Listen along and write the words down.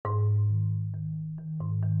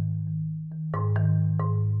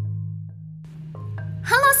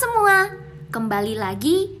semua, kembali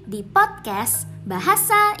lagi di podcast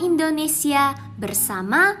Bahasa Indonesia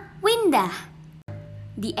bersama Windah.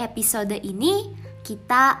 Di episode ini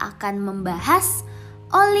kita akan membahas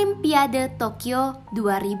Olimpiade Tokyo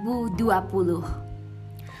 2020.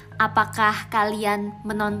 Apakah kalian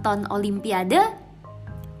menonton Olimpiade?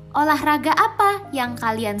 Olahraga apa yang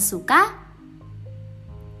kalian suka?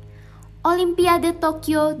 Olimpiade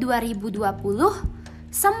Tokyo 2020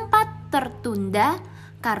 sempat tertunda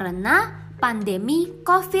karena pandemi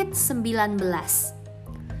COVID-19.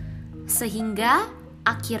 Sehingga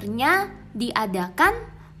akhirnya diadakan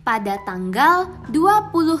pada tanggal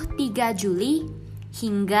 23 Juli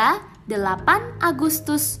hingga 8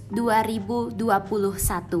 Agustus 2021.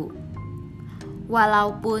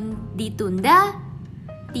 Walaupun ditunda,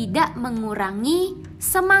 tidak mengurangi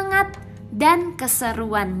semangat dan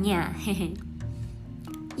keseruannya.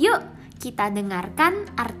 Yuk, kita dengarkan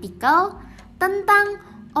artikel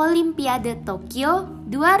tentang Olimpiade Tokyo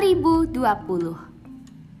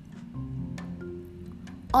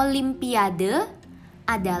 2020. Olimpiade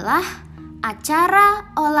adalah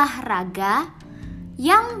acara olahraga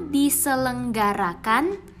yang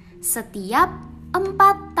diselenggarakan setiap 4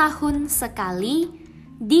 tahun sekali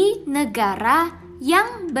di negara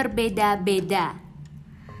yang berbeda-beda.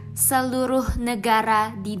 Seluruh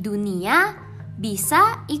negara di dunia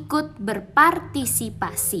bisa ikut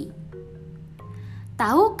berpartisipasi.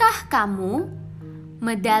 Tahukah kamu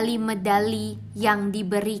medali-medali yang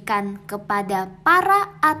diberikan kepada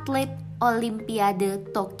para atlet Olimpiade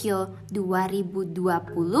Tokyo 2020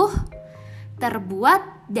 terbuat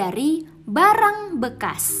dari barang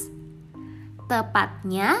bekas?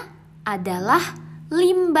 Tepatnya adalah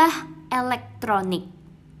limbah elektronik.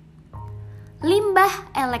 Limbah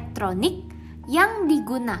elektronik yang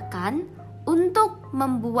digunakan untuk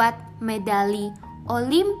membuat medali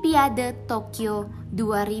Olimpiade Tokyo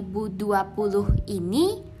 2020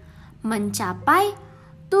 ini mencapai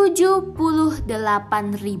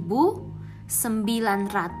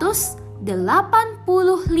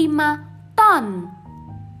 78.985 ton.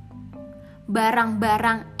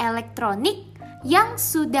 Barang-barang elektronik yang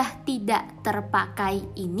sudah tidak terpakai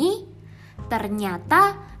ini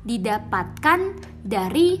ternyata didapatkan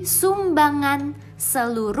dari sumbangan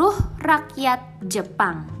seluruh rakyat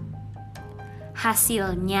Jepang.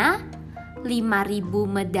 Hasilnya, 5.000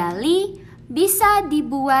 medali bisa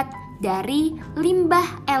dibuat dari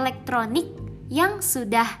limbah elektronik yang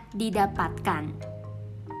sudah didapatkan.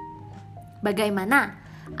 Bagaimana?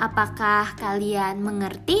 Apakah kalian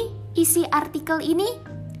mengerti isi artikel ini?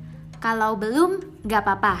 Kalau belum, gak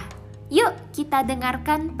apa-apa. Yuk kita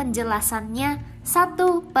dengarkan penjelasannya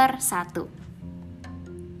satu per satu.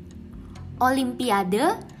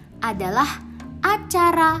 Olimpiade adalah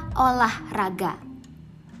acara olahraga.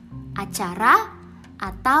 Acara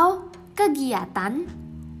atau kegiatan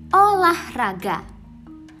olahraga.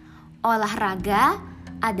 Olahraga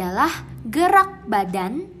adalah gerak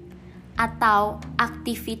badan atau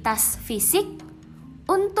aktivitas fisik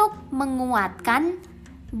untuk menguatkan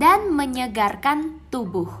dan menyegarkan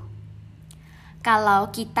tubuh. Kalau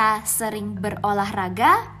kita sering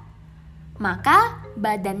berolahraga, maka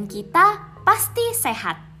badan kita pasti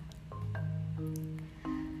sehat.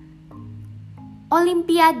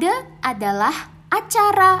 Olimpiade adalah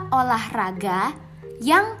acara olahraga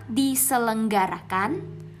yang diselenggarakan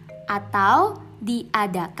atau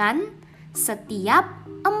diadakan setiap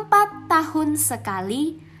 4 tahun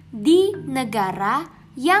sekali di negara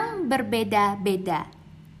yang berbeda-beda.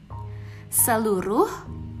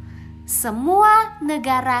 Semua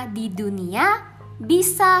negara di dunia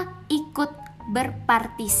bisa ikut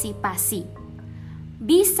berpartisipasi,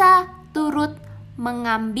 bisa turut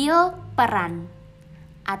mengambil peran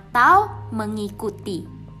atau mengikuti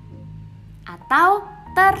atau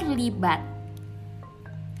terlibat.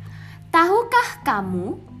 Tahukah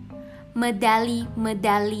kamu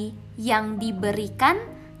medali-medali yang diberikan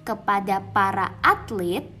kepada para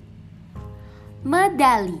atlet?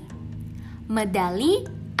 Medali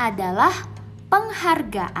adalah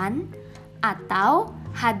penghargaan atau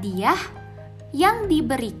hadiah yang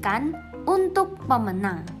diberikan untuk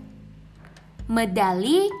pemenang.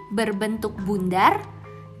 Medali berbentuk bundar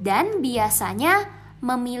dan biasanya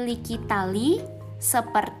memiliki tali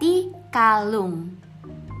seperti kalung.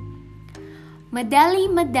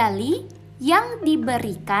 Medali-medali yang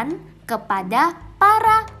diberikan kepada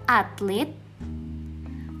para atlet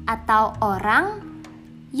atau orang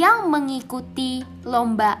yang mengikuti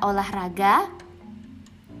lomba olahraga.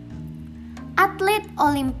 Atlet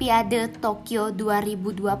Olimpiade Tokyo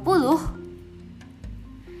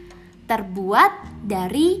 2020 terbuat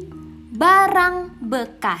dari barang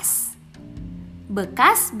bekas.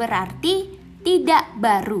 Bekas berarti tidak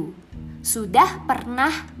baru, sudah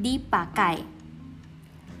pernah dipakai.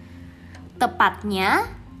 Tepatnya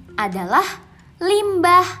adalah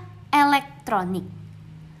limbah elektronik.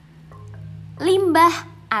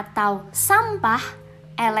 Limbah atau sampah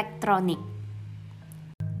elektronik.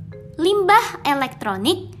 Limbah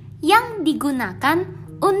elektronik yang digunakan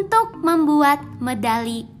untuk membuat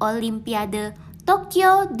medali Olimpiade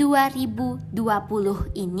Tokyo 2020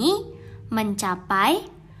 ini mencapai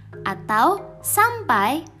atau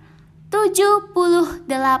sampai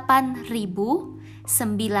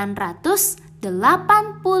 78.985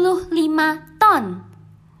 ton.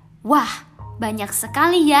 Wah, banyak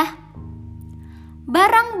sekali ya.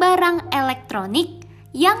 Barang-barang elektronik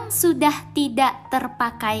yang sudah tidak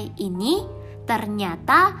terpakai ini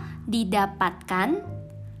ternyata didapatkan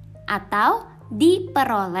atau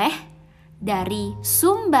diperoleh dari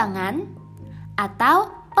sumbangan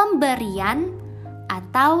atau pemberian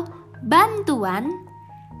atau bantuan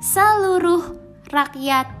seluruh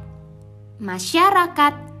rakyat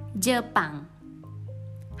masyarakat Jepang.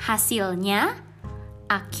 Hasilnya,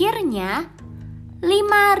 akhirnya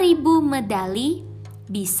 5.000 medali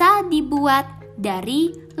bisa dibuat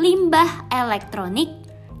dari limbah elektronik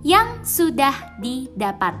yang sudah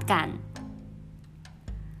didapatkan.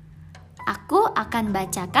 Aku akan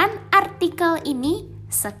bacakan artikel ini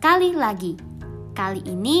sekali lagi. Kali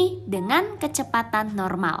ini dengan kecepatan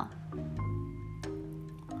normal.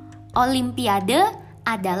 Olimpiade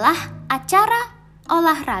adalah acara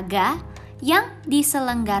olahraga yang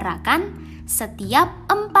diselenggarakan setiap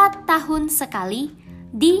 4 tahun sekali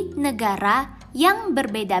di negara yang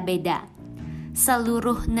berbeda-beda.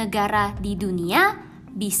 Seluruh negara di dunia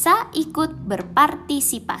bisa ikut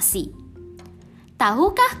berpartisipasi.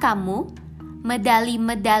 Tahukah kamu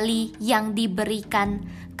medali-medali yang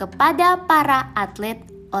diberikan kepada para atlet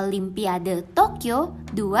Olimpiade Tokyo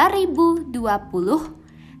 2020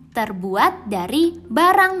 terbuat dari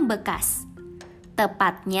barang bekas.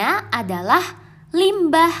 Tepatnya adalah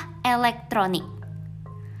limbah elektronik.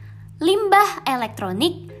 Limbah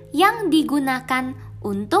elektronik yang digunakan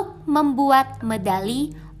untuk membuat medali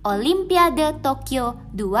Olimpiade Tokyo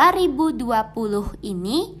 2020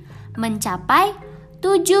 ini mencapai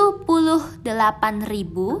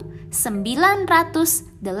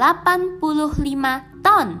 78.985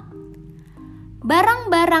 ton.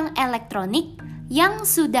 Barang-barang elektronik yang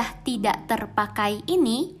sudah tidak terpakai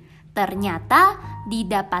ini ternyata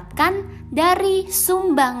didapatkan dari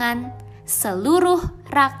sumbangan seluruh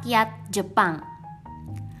rakyat Jepang.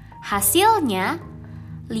 Hasilnya,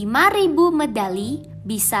 5.000 medali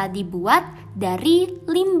bisa dibuat dari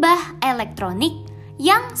limbah elektronik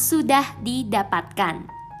yang sudah didapatkan.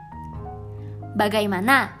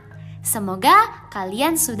 Bagaimana? Semoga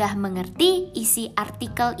kalian sudah mengerti isi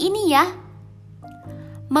artikel ini ya.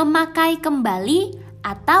 Memakai kembali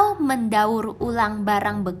atau mendaur ulang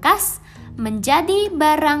barang bekas menjadi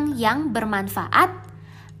barang yang bermanfaat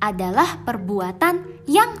adalah perbuatan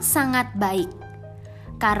yang sangat baik,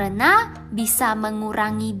 karena bisa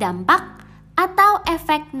mengurangi dampak atau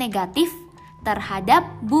efek negatif terhadap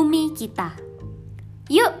bumi kita.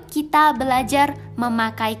 Yuk kita belajar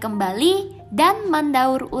memakai kembali dan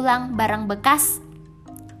mendaur ulang barang bekas.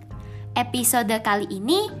 Episode kali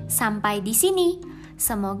ini sampai di sini.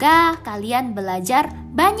 Semoga kalian belajar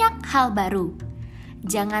banyak hal baru.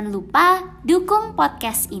 Jangan lupa dukung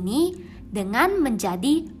podcast ini dengan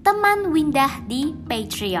menjadi teman Windah di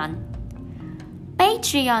Patreon.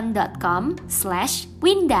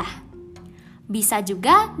 patreon.com/windah. Bisa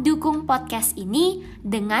juga dukung podcast ini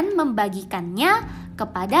dengan membagikannya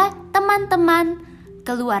kepada teman-teman,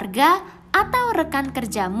 keluarga, atau rekan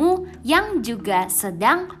kerjamu yang juga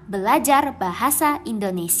sedang belajar bahasa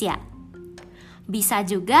Indonesia. Bisa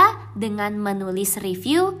juga dengan menulis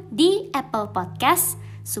review di Apple Podcast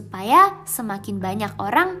supaya semakin banyak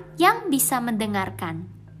orang yang bisa mendengarkan.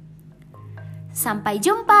 Sampai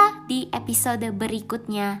jumpa di episode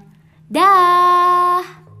berikutnya. Dah.